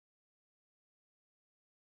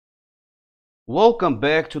Welcome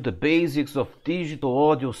back to the basics of digital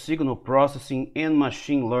audio signal processing and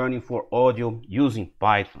machine learning for audio using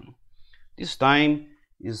Python. This time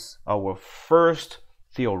is our first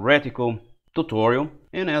theoretical tutorial,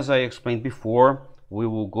 and as I explained before, we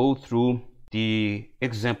will go through the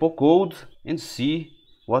example code and see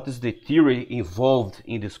what is the theory involved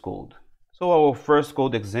in this code. So our first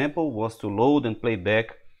code example was to load and play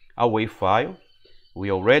back a WAV file. We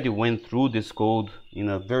already went through this code in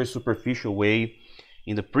a very superficial way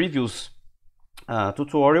in the previous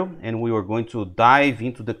tutorial, and we are going to dive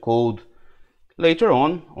into the code later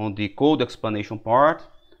on the code explanation part.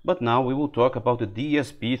 But now we will talk about the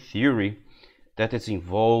DSP theory that is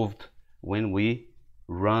involved when we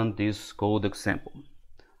run this code example.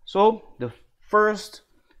 So the first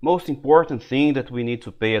most important thing that we need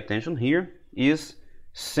to pay attention here is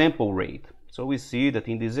sample rate. So we see that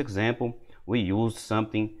in this example we used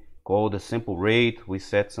something called a sample rate. We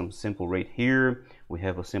set some sample rate here, we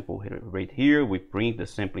have a sample rate here, we print the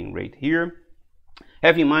sampling rate here.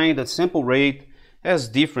 Have in mind that sample rate has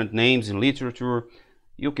different names in literature.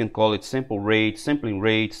 You can call it sample rate,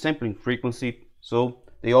 sampling frequency, so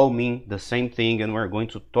they all mean the same thing, and we're going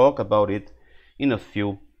to talk about it in a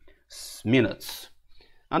few minutes.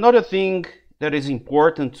 Another thing that is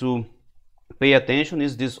important to pay attention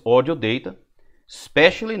is this audio data,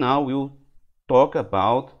 especially now we'll talk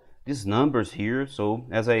about these numbers here. So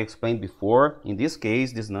as I explained before, in this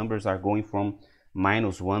case these numbers are going from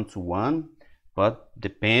 -1 to 1, but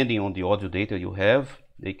depending on the audio data you have,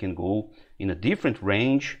 they can go in a different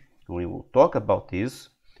range. We will talk about this.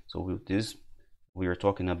 So with this we are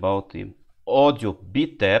talking about the audio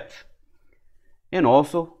bit depth, and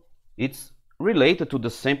also it's related to the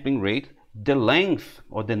sampling rate, the length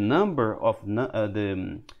or the number of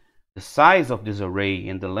the size of this array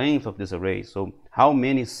and the length of this array, so how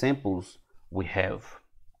many samples we have.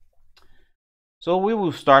 So we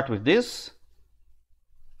will start with this,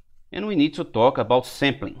 and we need to talk about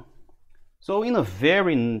sampling. So in a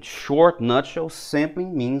very short nutshell,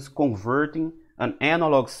 sampling means converting an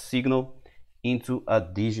analog signal into a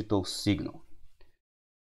digital signal.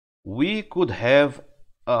 We could have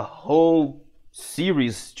a whole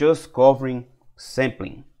series just covering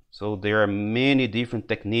sampling. So there are many different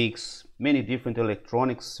techniques, many different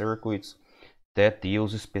electronic circuits that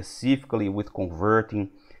deals specifically with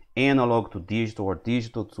converting analog to digital or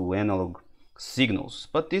digital to analog signals.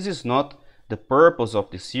 But this is not the purpose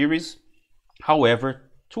of the series.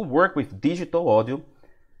 However, to work with digital audio,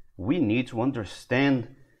 we need to understand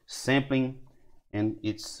sampling and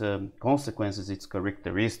its consequences, its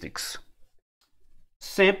characteristics.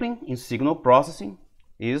 Sampling in signal processing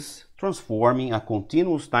is transforming a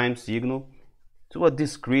continuous time signal to a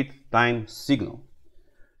discrete time signal.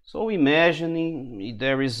 So imagining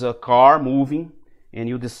there is a car moving and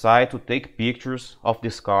you decide to take pictures of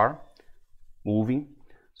this car moving.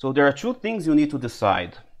 So there are two things you need to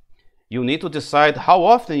decide. You need to decide how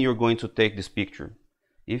often you're going to take this picture.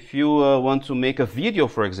 If you want to make a video,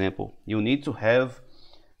 for example, you need to have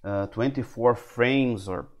 24 frames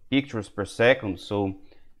or pictures per second. So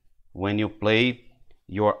when you play,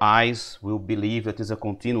 your eyes will believe that it's a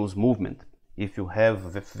continuous movement. If you have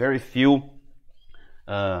very few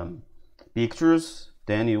pictures,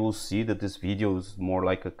 then you will see that this video is more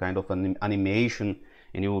like a kind of an animation,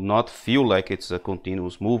 and you will not feel like it's a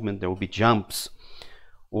continuous movement. There will be jumps.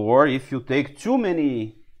 Or if you take too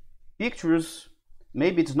many pictures,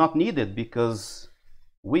 maybe it's not needed, because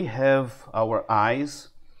we have our eyes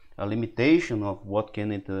a limitation of what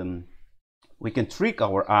can it we can trick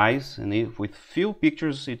our eyes, and if with few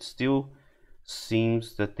pictures it still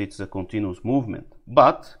seems that it's a continuous movement.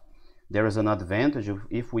 But there is an advantage of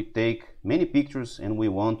if we take many pictures and we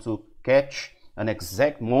want to catch an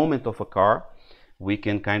exact moment of a car, we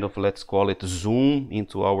can kind of, let's call it, zoom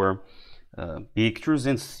into our pictures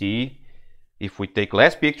and see. If we take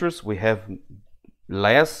less pictures, we have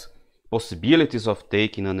less possibilities of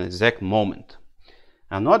taking an exact moment.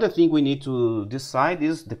 Another thing we need to decide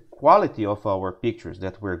is the quality of our pictures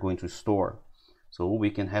that we're going to store. So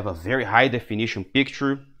we can have a very high definition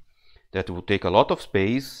picture that will take a lot of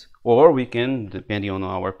space, or we can, depending on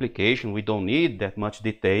our application, we don't need that much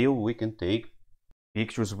detail. We can take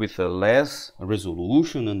pictures with a less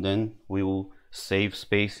resolution, and then we will save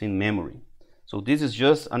space in memory. So this is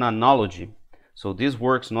just an analogy. So this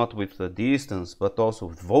works not with the distance, but also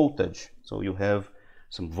with voltage. So you have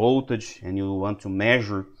some voltage and you want to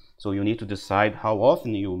measure, so you need to decide how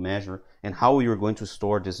often you measure and how you're going to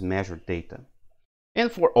store this measured data.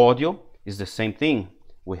 And for audio is the same thing.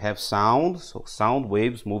 We have sound, so sound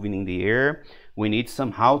waves moving in the air. We need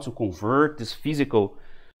somehow to convert this physical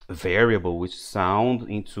variable which sound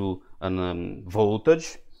into a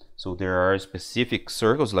voltage. So there are specific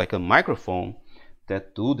circuits like a microphone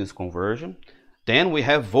that do this conversion. Then we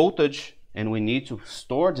have voltage, and we need to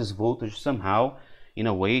store this voltage somehow in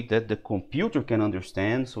a way that the computer can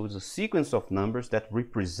understand. So it's a sequence of numbers that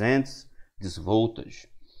represents this voltage.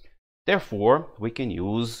 Therefore, we can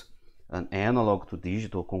use an analog to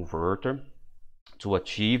digital converter to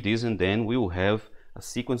achieve this, and then we will have a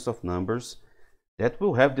sequence of numbers that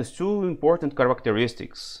will have these two important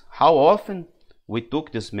characteristics: how often we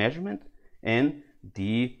took this measurement and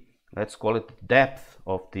the, let's call it, depth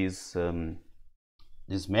of this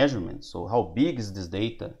measurement. So how big is this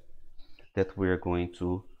data that we are going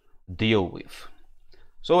to deal with?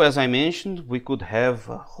 So as I mentioned, we could have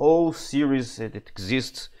a whole series that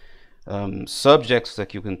exists, subjects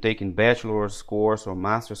that you can take in bachelor's course or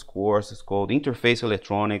master's course. It's called interface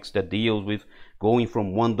electronics, that deals with going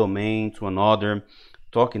from one domain to another,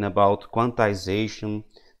 talking about quantization,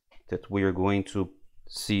 that we are going to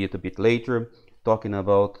see it a bit later, talking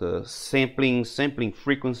about sampling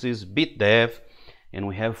frequencies, bit depth. And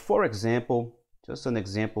we have, for example, just an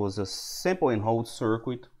example is a sample and hold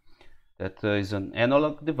circuit that is an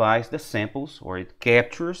analog device that samples, or it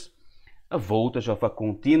captures, a voltage of a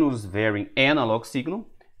continuous varying analog signal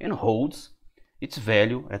and holds its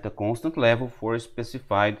value at a constant level for a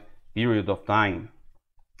specified period of time.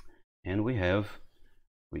 And we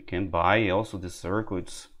can buy also the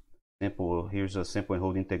circuits. Here's a sample and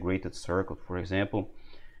hold integrated circuit, for example.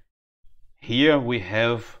 Here we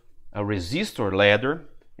have a resistor ladder,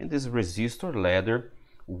 and this resistor ladder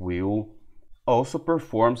will also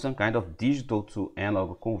perform some kind of digital to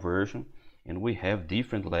analog conversion, and we have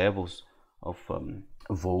different levels of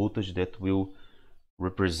voltage that will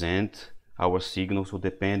represent our signal. So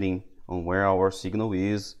depending on where our signal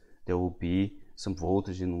is, there will be some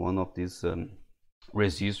voltage in one of these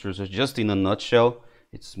resistors. Just in a nutshell,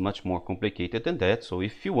 it's much more complicated than that. So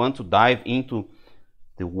if you want to dive into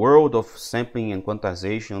the world of sampling and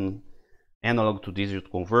quantization, analog to digital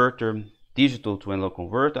converter, digital to analog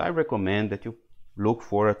converter, I recommend that you look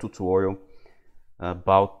for a tutorial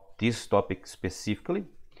about this topic specifically.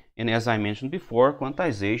 And as I mentioned before,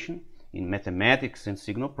 quantization in mathematics and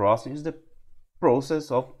signal processing is the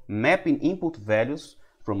process of mapping input values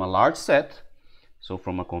from a large set, so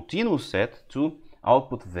from a continuous set, to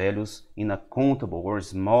output values in a countable or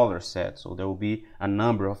smaller set. So there will be a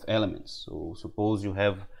number of elements. So suppose you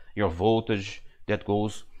have your voltage that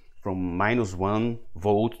goes from -1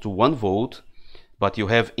 volt to 1 volt, but you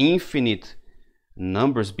have infinite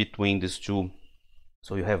numbers between these two.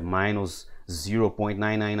 So you have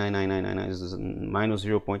 -0.9999999,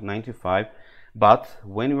 -0.95, but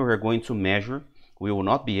when we are going to measure, we will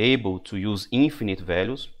not be able to use infinite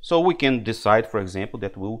values. So we can decide, for example,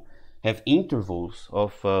 that we'll have intervals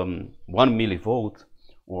of 1 millivolt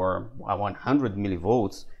or 100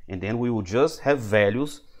 millivolts, and then we will just have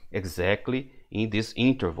values exactly in these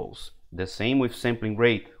intervals. The same with sampling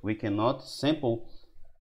rate. We cannot sample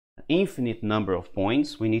an infinite number of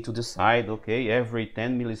points. We need to decide, okay, every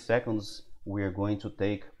 10 milliseconds we are going to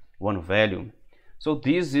take one value. So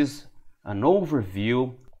this is an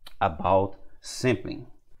overview about sampling.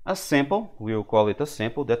 A sample, we will call it a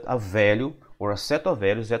sample, that a value or a set of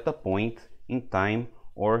values at a point in time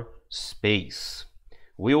or space.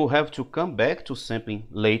 We will have to come back to sampling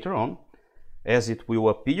later on, as it will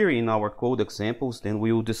appear in our code examples. Then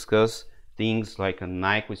we will discuss things like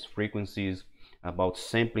Nyquist frequencies, about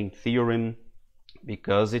sampling theorem,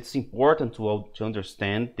 because it's important to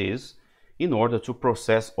understand this in order to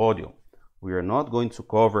process audio. We are not going to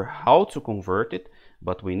cover how to convert it,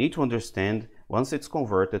 but we need to understand, once it's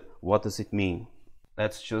converted, what does it mean.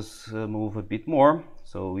 Let's just move a bit more.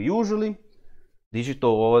 So usually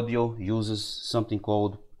digital audio uses something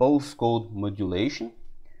called postcode modulation,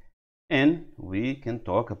 and we can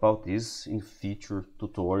talk about this in future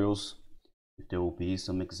tutorials. There will be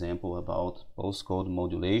some example about postcode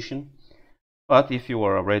modulation. But if you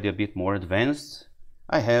are already a bit more advanced,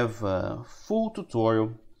 I have a full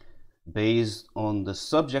tutorial based on the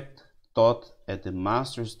subject taught at the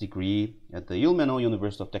master's degree at the Ilmenau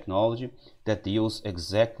University of Technology that deals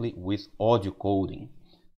exactly with audio coding.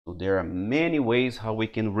 So there are many ways how we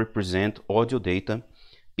can represent audio data.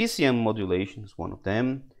 PCM modulation is one of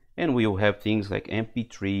them, and we will have things like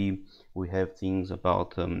MP3. We have things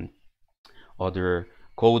about other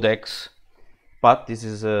codecs, but this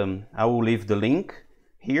is I will leave the link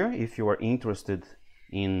here. If you are interested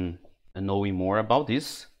in knowing more about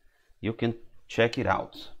this, you can check it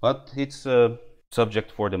out. But it's a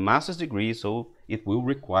subject for the master's degree, so it will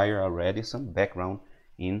require already some background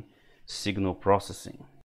in signal processing.